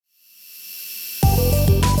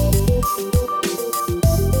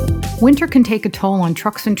Winter can take a toll on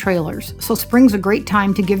trucks and trailers, so spring's a great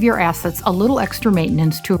time to give your assets a little extra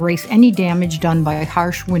maintenance to erase any damage done by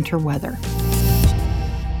harsh winter weather.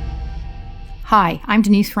 Hi, I'm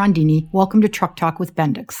Denise Rondini. Welcome to Truck Talk with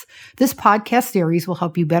Bendix. This podcast series will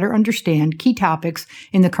help you better understand key topics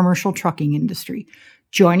in the commercial trucking industry.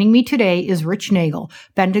 Joining me today is Rich Nagel,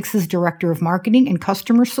 Bendix's Director of Marketing and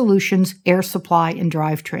Customer Solutions, Air Supply, and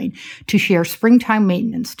Drivetrain, to share springtime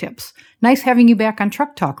maintenance tips. Nice having you back on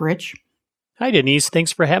Truck Talk, Rich. Hi, Denise.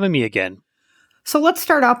 Thanks for having me again. So let's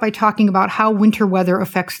start out by talking about how winter weather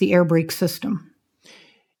affects the air brake system.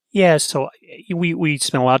 Yeah, so we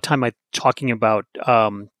spent a lot of time talking about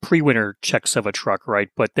pre-winter checks of a truck, right?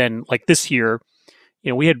 But then, like this year,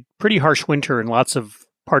 we had pretty harsh winter in lots of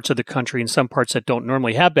parts of the country and some parts that don't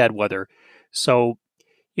normally have bad weather. So,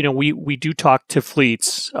 we do talk to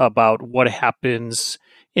fleets about what happens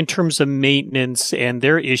in terms of maintenance and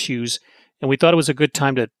their issues. And we thought it was a good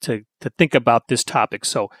time to think about this topic.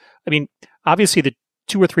 So, obviously the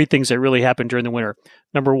two or three things that really happen during the winter.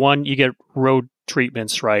 Number one, you get road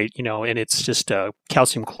treatments, right? And it's just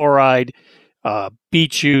calcium chloride,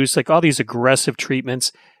 beet juice, like all these aggressive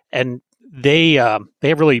treatments. And they have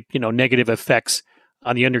really, negative effects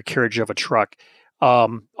on the undercarriage of a truck.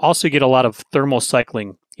 Also, you get a lot of thermal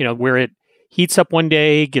cycling, where it heats up one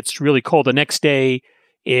day, gets really cold the next day,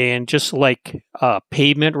 and just like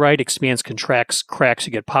pavement, right, expands, contracts, cracks,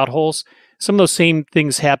 you get potholes. Some of those same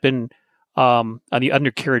things happen on the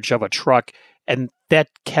undercarriage of a truck, and that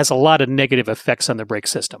has a lot of negative effects on the brake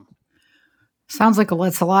system. Sounds like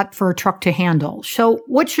it's a lot for a truck to handle. So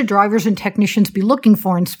what should drivers and technicians be looking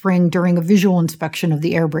for in spring during a visual inspection of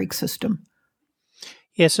the air brake system?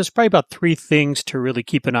 Yes, there's probably about three things to really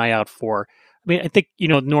keep an eye out for. I think,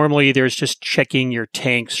 normally there's just checking your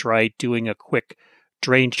tanks, right? Doing a quick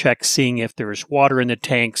drain check, seeing if there's water in the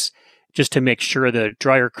tanks, just to make sure the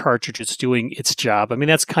dryer cartridge is doing its job.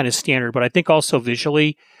 That's kind of standard, but I think also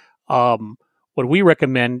visually, what we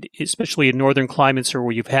recommend, especially in northern climates or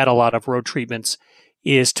where you've had a lot of road treatments,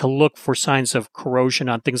 is to look for signs of corrosion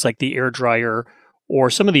on things like the air dryer or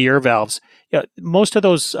some of the air valves. Yeah, most of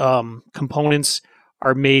those components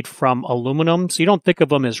are made from aluminum, so you don't think of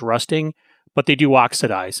them as rusting, but they do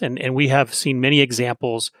oxidize. And we have seen many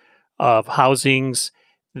examples of housings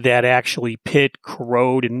that actually pit,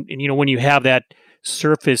 corrode, and when you have that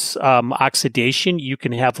surface oxidation, you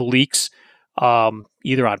can have leaks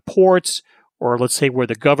either on ports or let's say where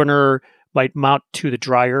the governor might mount to the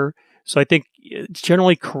dryer. So I think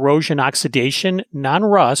generally corrosion, oxidation,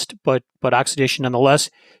 non-rust, but oxidation nonetheless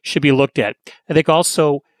should be looked at. I think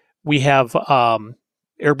also we have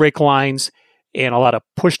air brake lines and a lot of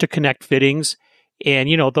push-to-connect fittings. And,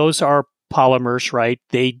 those are polymers, right?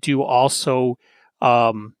 They do also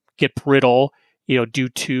get brittle, due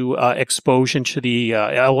to exposure to the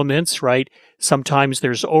elements, right? Sometimes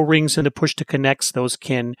there's O-rings in the push-to-connects. Those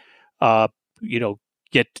can,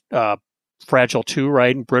 get fragile too,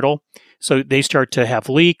 right, and brittle. So they start to have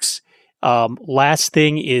leaks. Last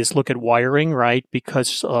thing is look at wiring, right?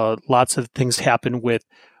 Because lots of things happen with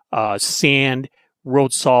sand,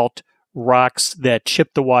 road salt, rocks that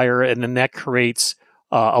chip the wire, and then that creates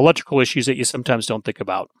electrical issues that you sometimes don't think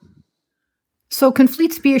about. So can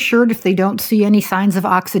fleets be assured if they don't see any signs of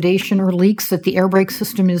oxidation or leaks that the air brake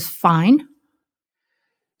system is fine?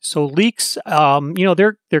 So leaks,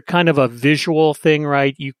 they're kind of a visual thing,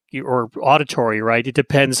 right? Or auditory, right? It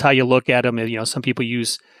depends how you look at them. Some people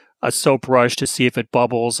use a soap brush to see if it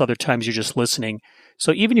bubbles. Other times you're just listening.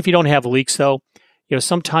 So even if you don't have leaks, though,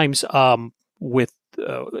 sometimes with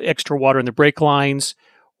extra water in the brake lines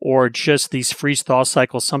or just these freeze-thaw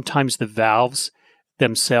cycles, sometimes the valves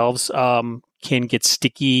themselves can get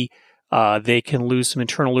sticky. They can lose some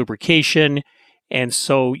internal lubrication. And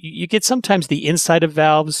so you get sometimes the inside of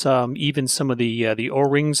valves, even some of the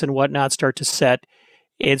O-rings and whatnot start to set.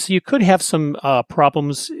 And so you could have some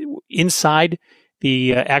problems inside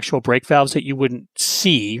the actual brake valves that you wouldn't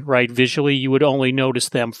see, right? Visually, you would only notice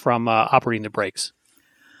them from operating the brakes.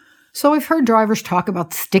 So I've heard drivers talk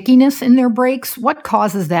about stickiness in their brakes. What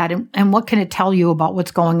causes that, and what can it tell you about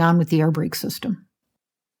what's going on with the air brake system?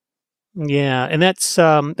 Yeah, and that's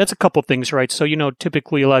a couple things, right? So,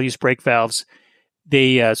 typically a lot of these brake valves,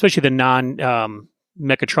 they, especially the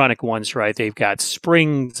non-mechatronic ones, right? They've got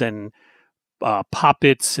springs and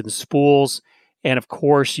poppets and spools. And of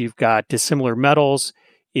course, you've got dissimilar metals.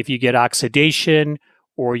 If you get oxidation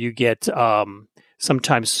or you get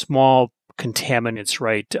sometimes small contaminants,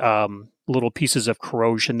 right? Little pieces of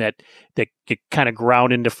corrosion that get kind of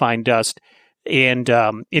ground into fine dust. And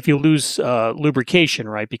if you lose lubrication,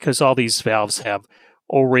 right, because all these valves have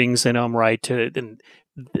O-rings in them, right,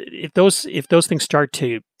 if those things start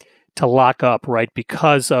to lock up, right?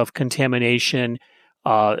 Because of contamination,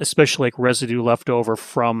 especially like residue left over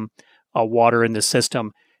from water in the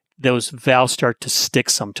system, those valves start to stick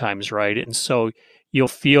sometimes, right? And so you'll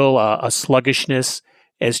feel a sluggishness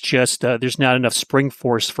as just there's not enough spring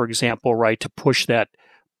force, for example, right, to push that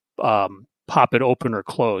pop it open or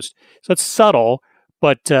closed. So it's subtle,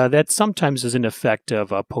 but that sometimes is an effect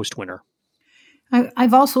of post-winter.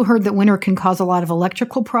 I've also heard that winter can cause a lot of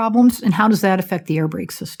electrical problems, and how does that affect the air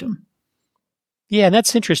brake system? Yeah, and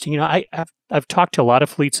that's interesting. I've talked to a lot of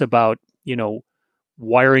fleets about,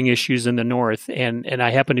 wiring issues in the north, and I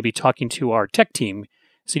happen to be talking to our tech team.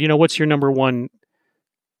 So, what's your number one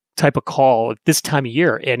type of call at this time of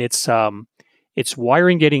year? And it's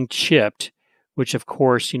wiring getting chipped, which of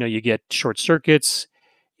course, you get short circuits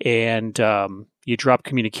and you drop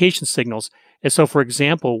communication signals. And so, for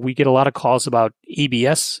example, we get a lot of calls about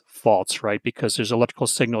ABS faults, right? Because there's electrical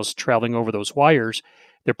signals traveling over those wires.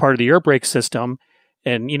 They're part of the air brake system.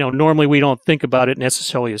 And, normally we don't think about it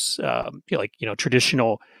necessarily as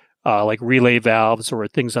traditional like relay valves or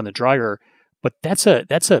things on the dryer. But that's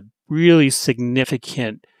a really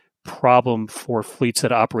significant problem for fleets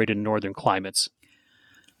that operate in northern climates.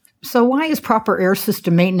 So why is proper air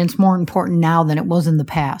system maintenance more important now than it was in the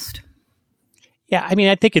past? Yeah,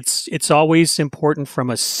 I think it's always important from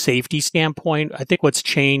a safety standpoint. I think what's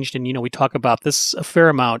changed, and we talk about this a fair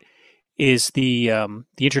amount, is the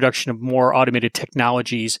introduction of more automated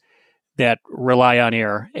technologies that rely on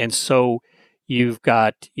air. And so you've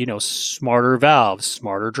got smarter valves,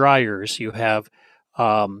 smarter dryers. You have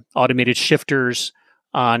automated shifters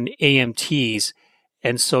on AMTs,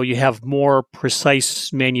 and so you have more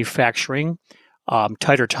precise manufacturing,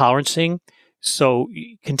 tighter tolerancing. So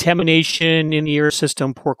contamination in the air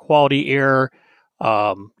system, poor quality air,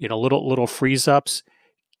 little freeze ups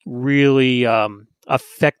really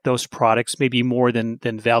affect those products maybe more than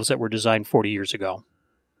valves that were designed 40 years ago.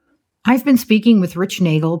 I've been speaking with Rich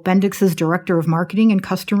Nagel, Bendix's Director of Marketing and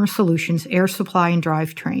Customer Solutions, Air Supply and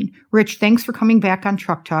Drivetrain. Rich, thanks for coming back on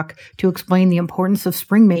Truck Talk to explain the importance of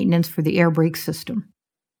spring maintenance for the air brake system.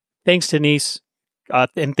 Thanks, Denise.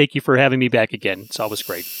 And thank you for having me back again. It's always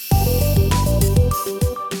great.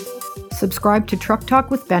 Subscribe to Truck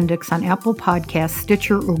Talk with Bendix on Apple Podcasts,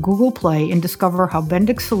 Stitcher, or Google Play and discover how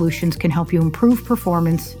Bendix Solutions can help you improve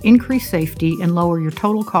performance, increase safety, and lower your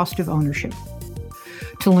total cost of ownership.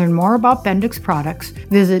 To learn more about Bendix products,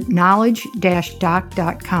 visit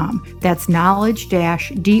knowledge-dock.com. That's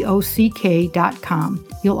knowledge-dock.com.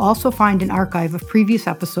 You'll also find an archive of previous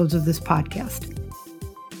episodes of this podcast.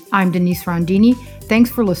 I'm Denise Rondini.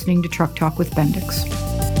 Thanks for listening to Truck Talk with Bendix.